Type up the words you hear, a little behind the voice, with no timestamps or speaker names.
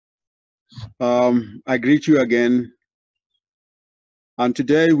I greet you again, and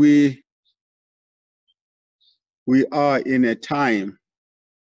today we are in a time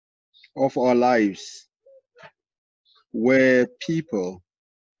of our lives where people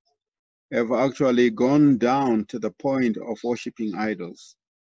have actually gone down to the point of worshiping idols,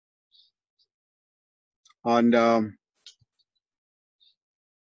 and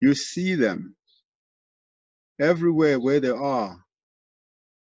you see them everywhere where they are.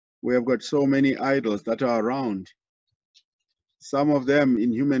 We have got so many idols that are around. Some of them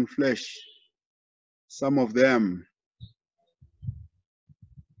in human flesh, some of them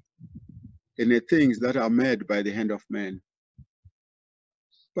in the things that are made by the hand of man.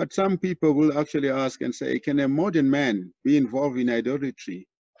 But some people will actually ask and say, can a modern man be involved in idolatry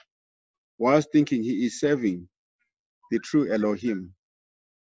whilst thinking he is serving the true Elohim?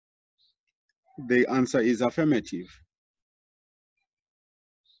 The answer is affirmative.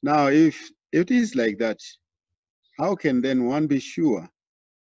 Now, if it is like that, how can then one be sure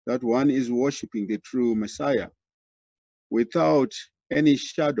that one is worshiping the true Messiah without any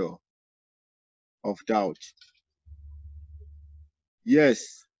shadow of doubt?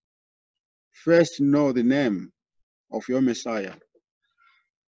 Yes, first know the name of your Messiah,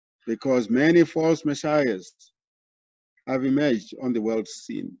 because many false messiahs have emerged on the world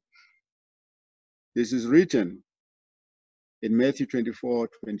scene. This is written in Matthew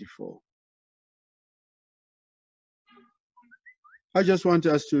 24:24. I just want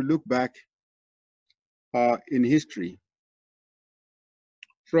us to look back in history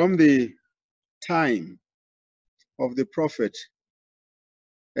from the time of the prophet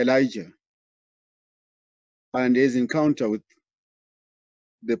Elijah and his encounter with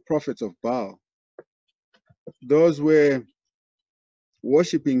the prophets of Baal. Those were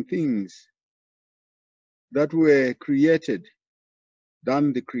worshiping things that were created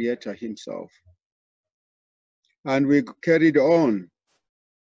than the Creator himself. And we carried on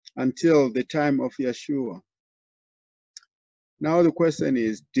until the time of Yeshua. Now the question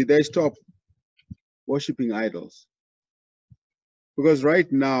is, did they stop worshiping idols? Because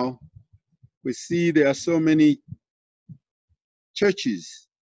right now, we see there are so many churches,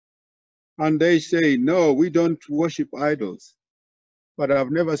 and they say, no, we don't worship idols. But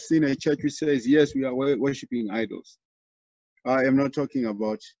I've never seen a church which says, yes, we are worshiping idols. I am not talking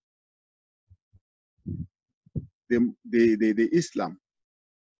about the Islam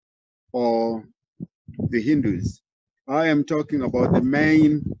or the Hindus. I am talking about the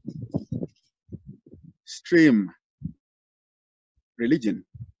main stream religion,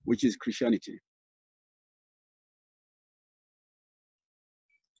 which is Christianity.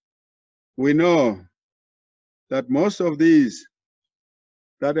 We know that most of these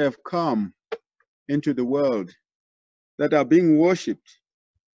that have come into the world that are being worshipped,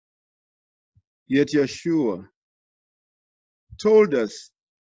 yet Yeshua told us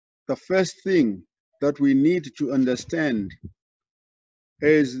the first thing that we need to understand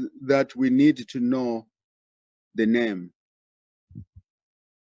is that we need to know the name.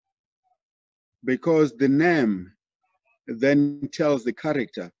 Because the name then tells the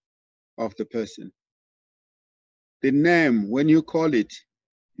character of the person. The name, when you call it,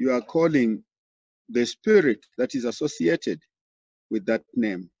 you are calling the spirit that is associated with that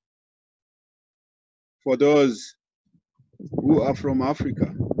name. For those who are from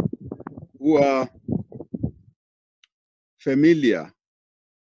Africa, who are familiar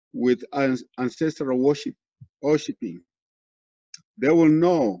with ancestral worshiping, they will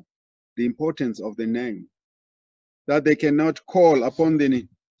know the importance of the name, that they cannot call upon the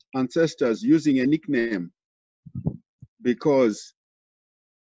ancestors using a nickname, because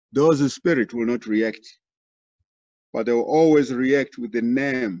those spirits will not react, but they will always react with the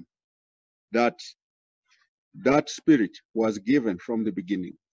name that that spirit was given from the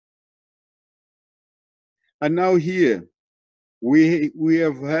beginning. And now here we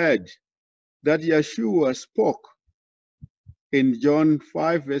have heard that Yeshua spoke in John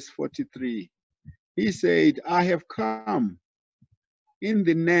 5:43. He said, I have come in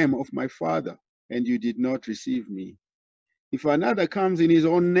the name of my Father, and you did not receive me. If another comes in his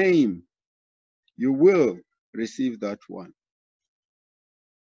own name, you will receive that one.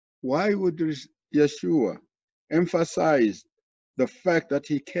 Why would Yeshua emphasize the fact that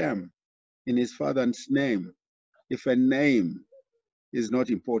he came in his Father's name if a name is not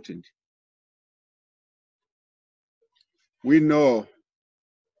important? We know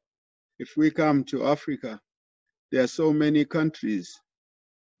if we come to Africa, there are so many countries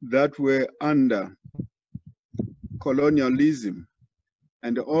that were under colonialism,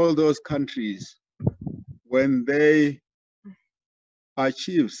 and all those countries, when they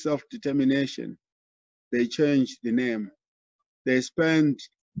achieve self-determination, they change the name. They spend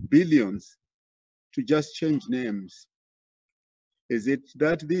billions to just change names. Is it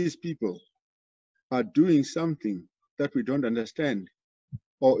that these people are doing something that we don't understand,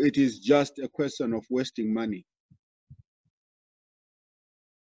 or it is just a question of wasting money?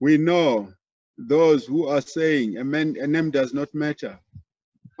 We know those who are saying a name does not matter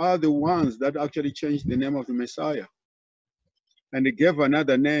are the ones that actually changed the name of the Messiah and they gave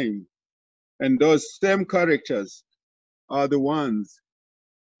another name. And those same characters are the ones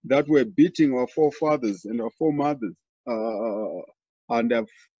that were beating our forefathers and our foremothers and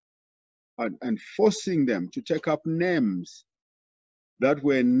forcing them to take up names that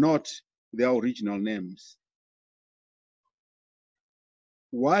were not their original names.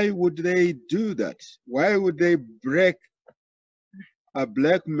 Why would they do that? Why would they break a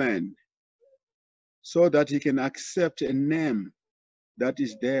black man so that he can accept a name that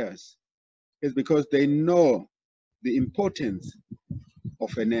is theirs? It's because they know the importance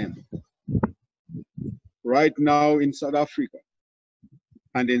of a name. Right now in South Africa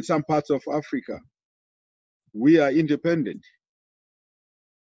and in some parts of Africa, we are independent,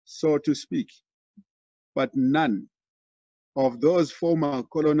 so to speak, but none of those former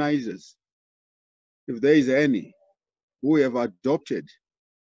colonizers, if there is any, who have adopted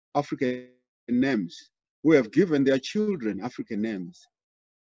African names, who have given their children African names.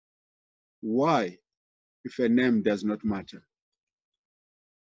 Why, if a name does not matter?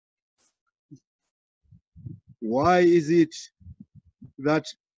 Why is it that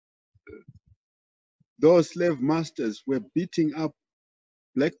those slave masters were beating up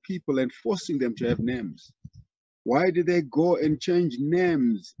black people and forcing them to have names? Why did they go and change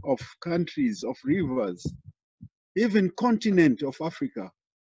names of countries, of rivers? Even continent of Africa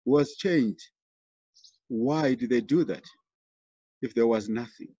was changed. Why did they do that if there was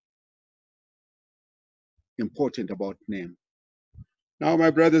nothing important about name? Now,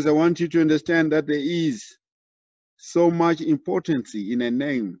 my brothers, I want you to understand that there is so much importance in a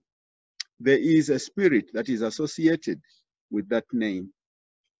name. There is a spirit that is associated with that name.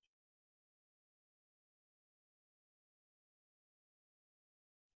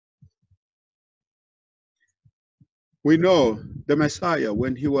 We know the Messiah,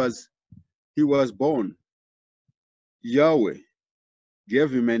 when he was born, Yahweh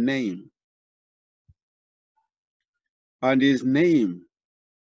gave him a name. And his name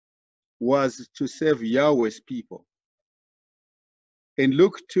was to save Yahweh's people. In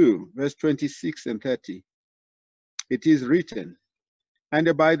Luke 2, verse 26 and 30, it is written,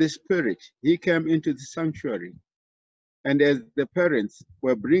 "And by the Spirit he came into the sanctuary, and as the parents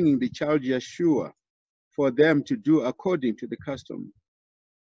were bringing the child Yeshua for them to do according to the custom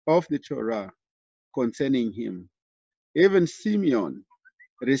of the Torah concerning him, even Simeon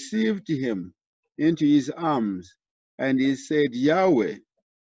received him into his arms, and he said, Yahweh,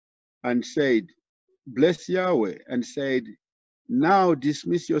 and said, bless Yahweh, and said, now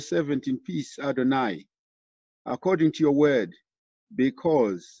dismiss your servant in peace, Adonai, according to your word,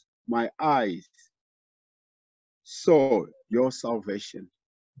 because my eyes saw your salvation."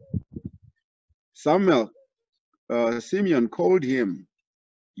 Simeon called him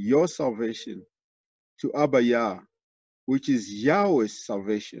your salvation to Abba Yah, which is Yahweh's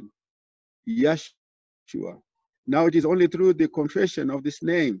salvation, Yeshua. Now it is only through the confession of this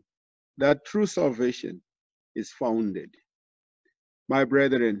name that true salvation is founded. My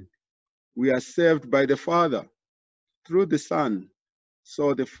brethren, we are saved by the Father through the Son.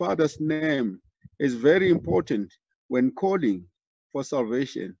 So the Father's name is very important when calling for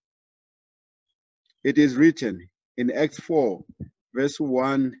salvation. It is written in Acts 4, verse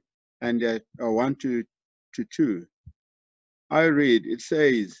 1 and 1 to 2. I read, it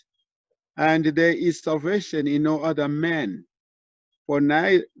says, "And there is salvation in no other man, for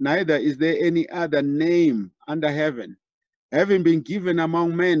neither is there any other name under heaven, having been given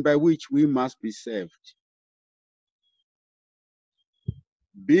among men by which we must be saved."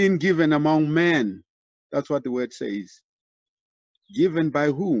 Being given among men, that's what the word says. Given by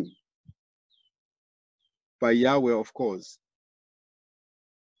whom? By Yahweh, of course.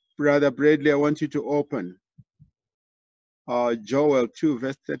 Brother Bradley, I want you to open Joel 2,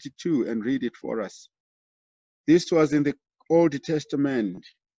 verse 32 and read it for us. This was in the Old Testament,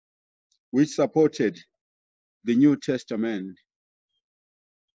 which supported the New Testament.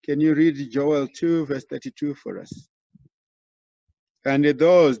 Can you read Joel 2, verse 32 for us? And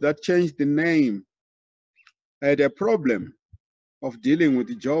those that changed the name had a problem of dealing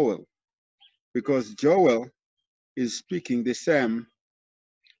with Joel, because Joel is speaking the same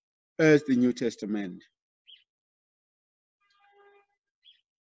as the New Testament.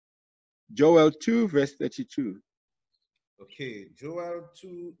 Joel 2, verse 32. Okay, Joel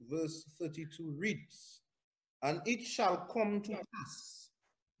 2, verse 32 reads, "And it shall come to pass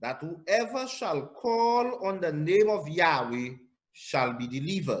that whoever shall call on the name of Yahweh shall be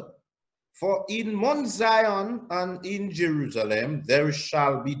delivered. For in Mount Zion and in Jerusalem there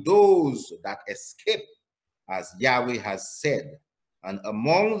shall be those that escape, as Yahweh has said, and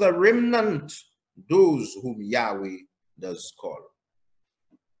among the remnant those whom Yahweh does call."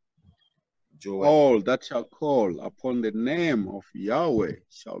 Joel. All that shall call upon the name of Yahweh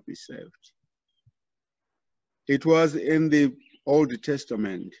shall be saved. It was in the Old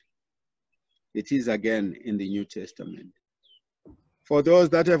Testament. It is again in the New Testament. For those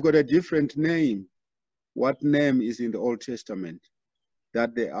that have got a different name, what name is in the Old Testament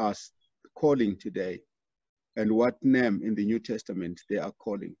that they are calling today? And what name in the New Testament they are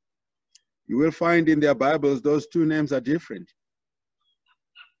calling? You will find in their Bibles those two names are different,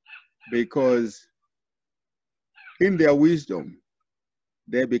 because in their wisdom,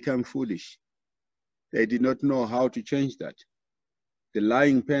 they become foolish. They did not know how to change that. The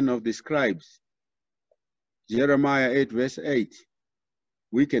lying pen of the scribes, Jeremiah 8, verse 8,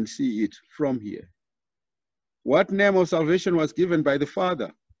 we can see it from here. What name of salvation was given by the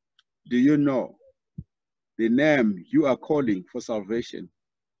Father? Do you know? The name you are calling for salvation,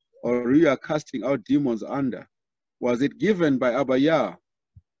 or you are casting out demons under, was it given by Abba Yah,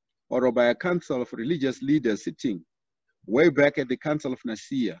 or by a council of religious leaders sitting way back at the Council of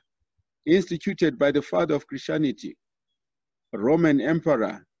Nicaea, instituted by the father of Christianity, Roman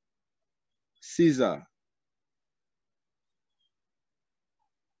Emperor Caesar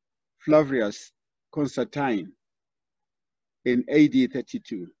Flavius Constantine in AD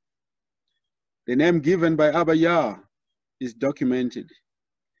 32? The name given by Abba Yah is documented.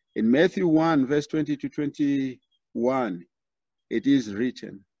 In Matthew 1, verse 20 to 21, it is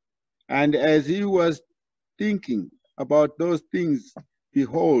written, "And as he was thinking about those things,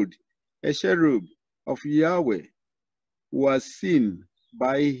 behold, a cherub of Yahweh was seen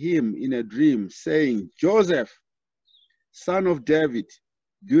by him in a dream, saying, Joseph, son of David,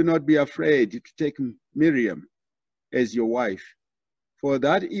 do not be afraid to take Miriam as your wife, for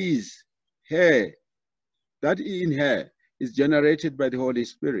that in her is generated by the Holy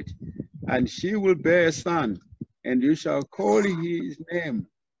Spirit, and she will bear a son, and you shall call his name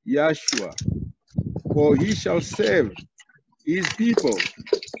Yeshua, for he shall save his people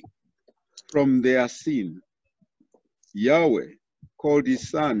from their sin." Yahweh called his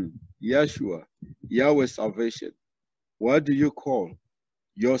son Yeshua, Yahweh's salvation. What do you call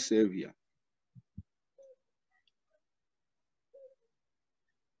your Savior?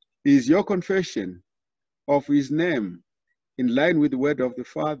 Is your confession of his name in line with the word of the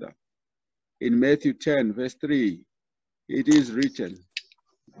Father? In Matthew 10, verse 3, it is written,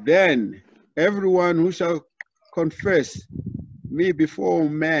 "Then everyone who shall confess me before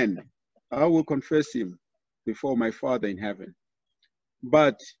men, I will confess him before my Father in heaven.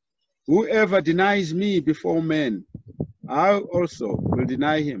 But whoever denies me before men, I also will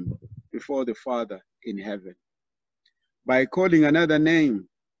deny him before the Father in heaven." By calling another name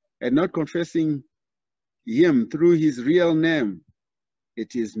and not confessing him through his real name,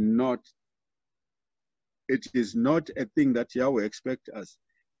 it is not a thing that Yahweh expects us.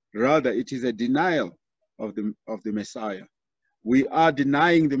 Rather, it is a denial of the Messiah. We are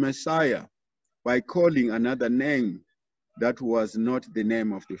denying the Messiah by calling another name that was not the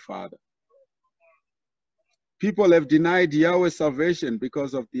name of the Father. People have denied Yahweh's salvation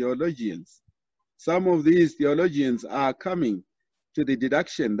because of theologians. Some of these theologians are coming to the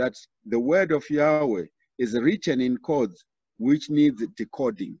deduction that the word of Yahweh is written in codes which needs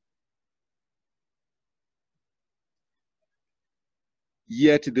decoding.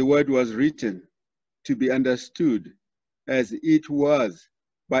 Yet the word was written to be understood as it was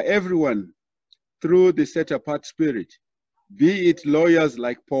by everyone through the set-apart Spirit, be it lawyers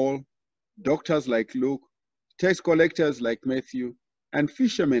like Paul, doctors like Luke, tax collectors like Matthew, and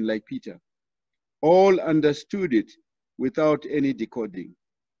fishermen like Peter. All understood it without any decoding.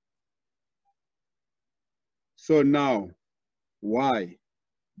 So now, why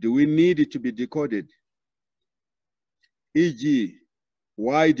do we need it to be decoded? E.g.,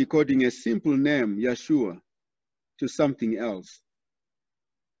 why decoding a simple name, Yeshua, to something else?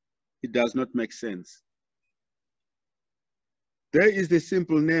 It does not make sense. There is the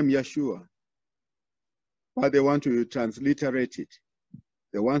simple name Yeshua, but they want to transliterate it.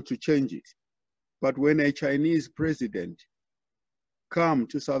 They want to change it. But when a Chinese president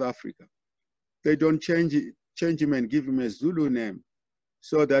comes to South Africa, they don't change him and give him a Zulu name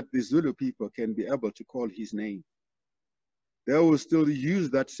so that the Zulu people can be able to call his name. they will still use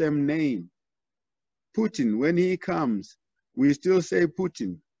that same name. Putin, when he comes, we still say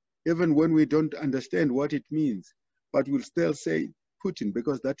Putin, even when we don't understand what it means, but we'll still say Putin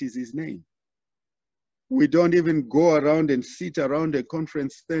because that is his name. We don't even go around and sit around a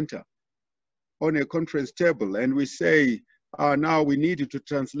conference center on a conference table and we say, now we need to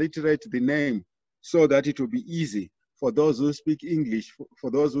transliterate the name so that it will be easy for those who speak English,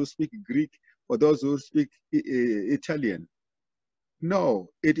 for those who speak Greek, for those who speak Italian. No,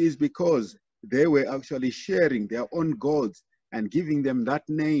 it is because they were actually sharing their own gods and giving them that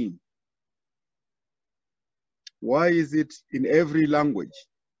name. Why is it in every language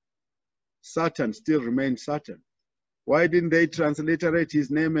Satan still remains Satan? Why didn't they transliterate his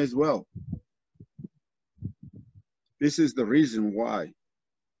name as well? This is the reason why.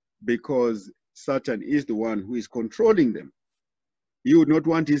 Because Satan is the one who is controlling them. He would not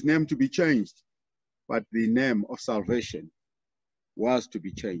want his name to be changed, but the name of salvation was to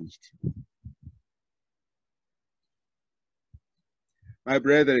be changed. My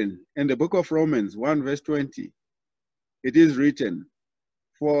brethren, in the book of Romans 1 verse 20, it is written,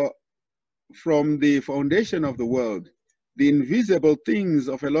 for from the foundation of the world, the invisible things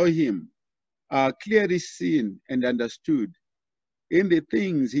of Elohim are clearly seen and understood in the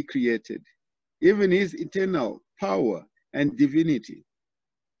things he created, even his eternal power and divinity,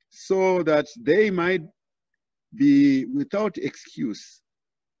 so that they might be without excuse.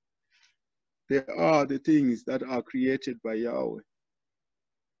 They are the things that are created by Yahweh.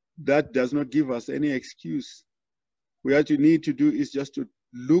 That does not give us any excuse. What you need to do is just to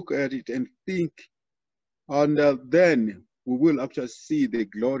look at it and think, and then we will actually see the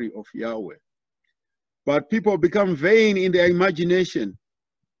glory of Yahweh. But people become vain in their imagination,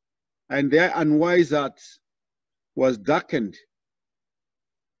 and their unwise heart was darkened,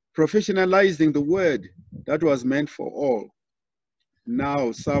 professionalizing the word that was meant for all.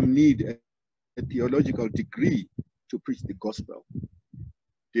 Now some need a theological degree to preach the gospel.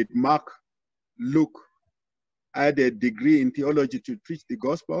 Did Mark, Luke add a degree in theology to preach the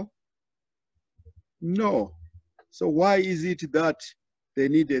gospel? No. So why is it that they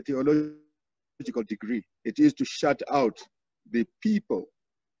need a theological degree? It is to shut out the people,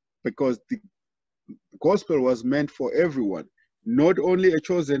 because the gospel was meant for everyone, not only a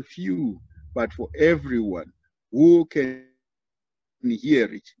chosen few, but for everyone who can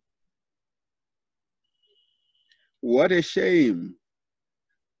hear it. What a shame.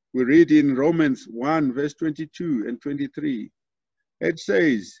 We read in Romans 1 verse 22 and 23, it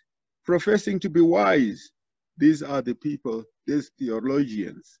says, professing to be wise, these are the people, these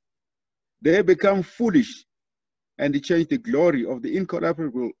theologians, they become foolish and change the glory of the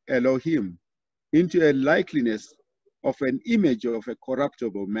incorruptible Elohim into a likeness of an image of a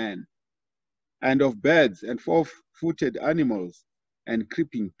corruptible man, and of birds and four-footed animals and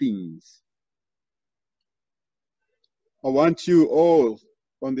creeping things. I want you all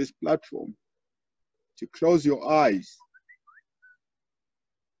on this platform to close your eyes,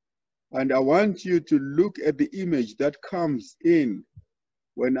 and I want you to look at the image that comes in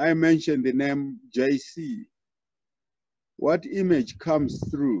when I mention the name JC. What image comes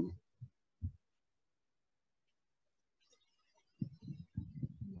through?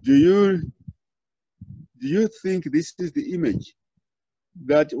 Do you think this is the image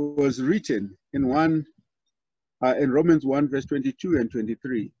that was written in Romans 1 verse 22 and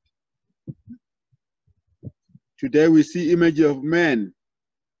 23? Today we see images of men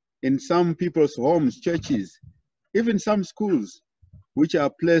in some people's homes, churches, even some schools, which are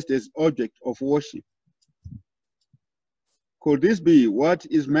placed as object of worship. Could this be what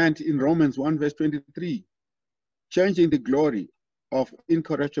is meant in Romans 1 verse 23, changing the glory of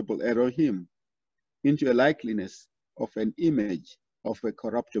incorruptible Elohim into a likeness of an image of a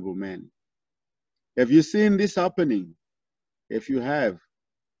corruptible man? Have you seen this happening? If you have,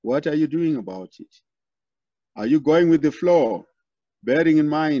 what are you doing about it? Are you going with the flow, bearing in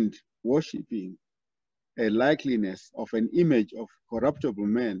mind worshiping a likeness of an image of corruptible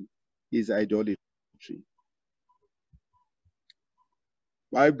man is idolatry?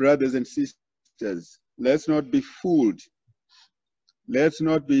 My brothers and sisters, let's not be fooled. Let's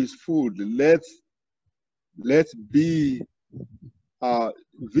not be fooled. Let's be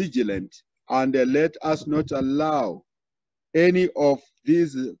vigilant, and let us not allow any of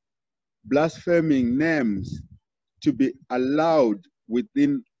these blaspheming names to be allowed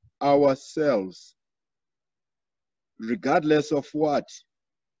within ourselves, regardless of what.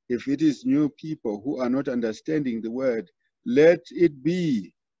 If it is new people who are not understanding the word, let it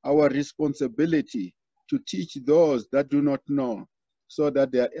be our responsibility to teach those that do not know, so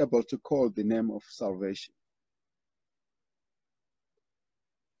that they are able to call the name of salvation.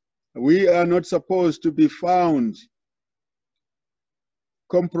 We are not supposed to be found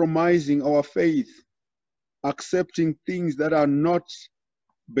compromising our faith, accepting things that are not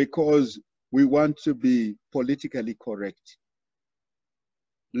because we want to be politically correct.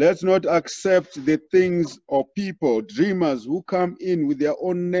 Let's not accept the things or people, dreamers who come in with their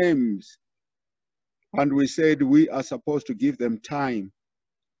own names, and we said we are supposed to give them time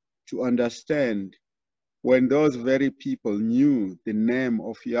to understand when those very people knew the name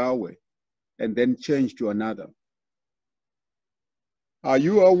of Yahweh and then changed to another. Are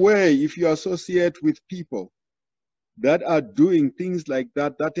you aware, if you associate with people that are doing things like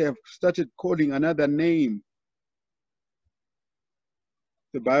that, that have started calling another name?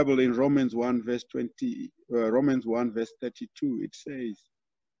 The Bible in Romans 1 verse 32, it says,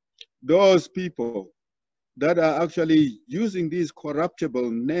 those people that are actually using these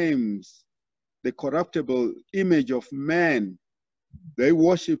corruptible names, the corruptible image of man, they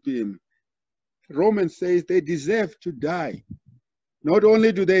worship him. Romans says they deserve to die. Not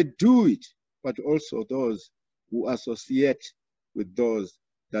only do they do it, but also those who associate with those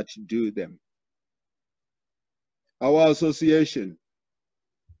that do them. Our association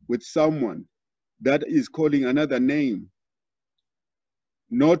with someone that is calling another name,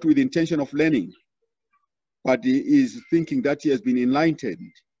 not with intention of learning, but he is thinking that he has been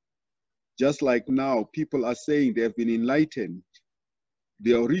enlightened. Just like now, people are saying they have been enlightened.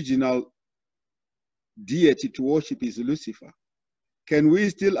 The original deity to worship is Lucifer. Can we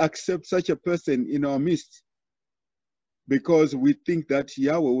still accept such a person in our midst? Because we think that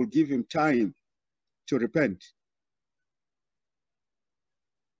Yahweh will give him time to repent.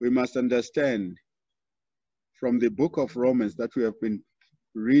 We must understand from the book of Romans that we have been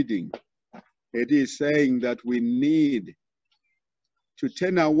reading, it is saying that we need to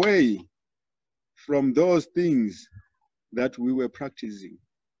turn away from those things that we were practicing.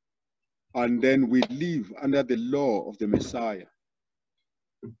 And then we live under the law of the Messiah.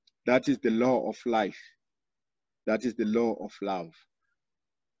 That is the law of life. That is the law of love.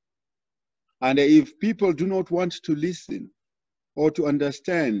 And if people do not want to listen or to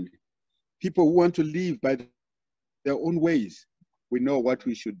understand, people who want to live by their own ways, we know what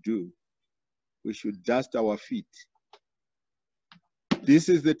we should do. We should dust our feet. This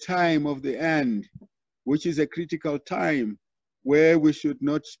is the time of the end, which is a critical time where we should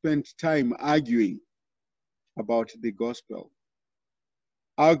not spend time arguing about the gospel,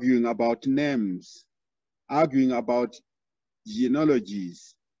 arguing about names, arguing about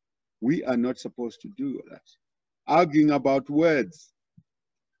genealogies. We are not supposed to do that. Arguing about words.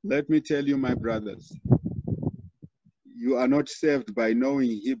 Let me tell you, my brothers, you are not saved by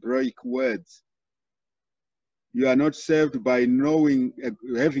knowing Hebraic words. You are not saved by knowing,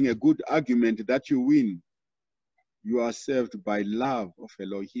 having a good argument that you win. You are saved by love of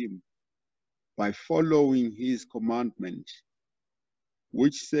Elohim, by following his commandment,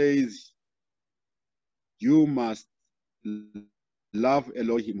 which says you must love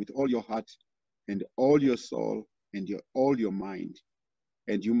Elohim with all your heart and all your soul and all your mind.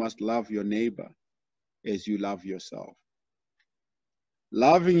 And you must love your neighbor as you love yourself.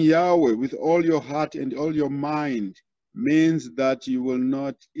 Loving Yahweh with all your heart and all your mind means that you will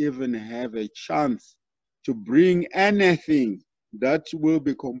not even have a chance to bring anything that will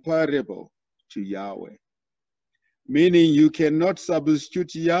be comparable to Yahweh. Meaning you cannot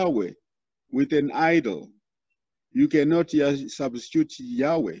substitute Yahweh with an idol. You cannot substitute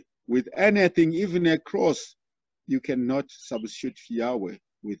Yahweh with anything, even a cross. You cannot substitute Yahweh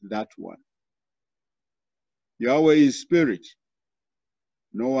with that one. Yahweh is spirit.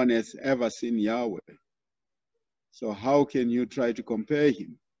 No one has ever seen Yahweh. So how can you try to compare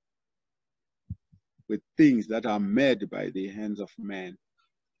him with things that are made by the hands of man?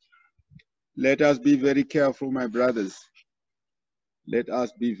 Let us be very careful, my brothers. Let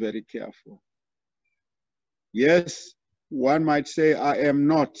us be very careful. Yes, one might say, I am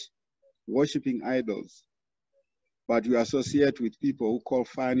not worshiping idols, but you associate with people who call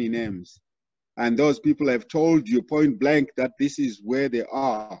funny names. And those people have told you point blank that this is where they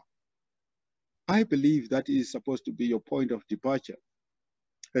are. I believe that is supposed to be your point of departure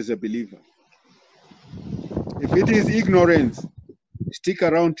as a believer. If it is ignorance, stick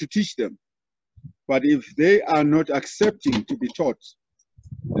around to teach them. But if they are not accepting to be taught,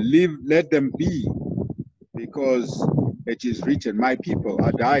 let them be, because it is written, my people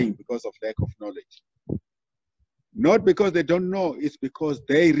are dying because of lack of knowledge. Not because they don't know, it's because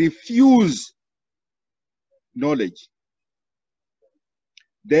they refuse knowledge.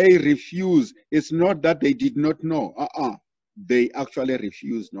 They refuse. It's not that they did not know. They actually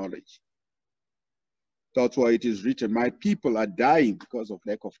refuse knowledge. That's why it is written, my people are dying because of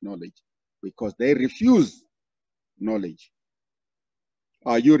lack of knowledge, because they refuse knowledge.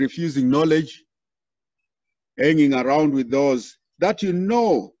 Are you refusing knowledge? Hanging around with those that you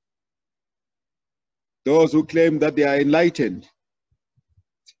know, those who claim that they are enlightened,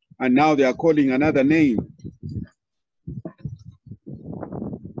 and now they are calling another name.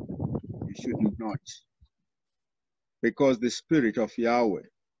 You should not, because the Spirit of Yahweh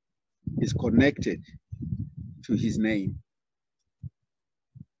is connected to his name.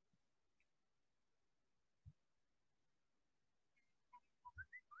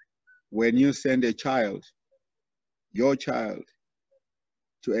 When you send a child, your child,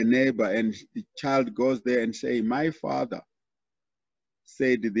 to a neighbor, and the child goes there and say, my father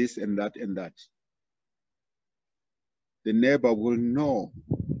said this and that and that, the neighbor will know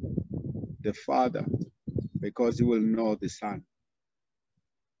the father because he will know the son.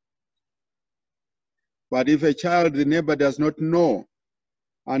 But if a child, the neighbor does not know,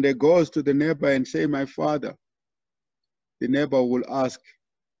 and he goes to the neighbor and say, my father, the neighbor will ask,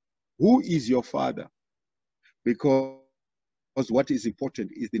 who is your father? Because what is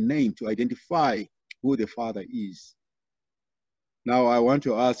important is the name to identify who the father is. Now I want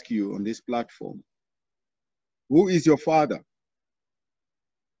to ask you on this platform, who is your father?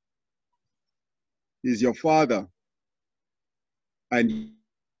 Is your father and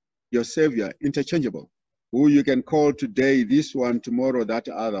your savior interchangeable? Who you can call today this one, tomorrow that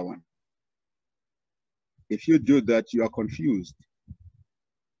other one? If you do that, you are confused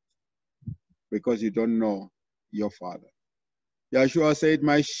because you don't know your father. Yeshua said,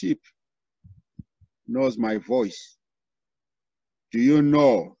 my sheep knows my voice. Do you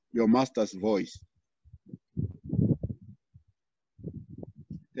know your master's voice?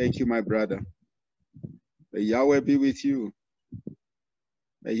 Thank you, my brother. May Yahweh be with you.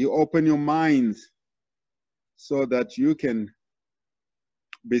 May you open your minds so that you can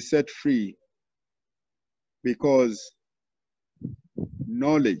be set free, because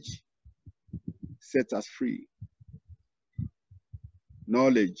knowledge sets us free.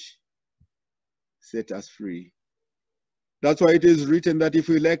 Knowledge sets us free. That's why it is written that if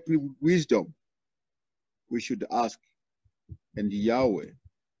we lack wisdom, we should ask, and Yahweh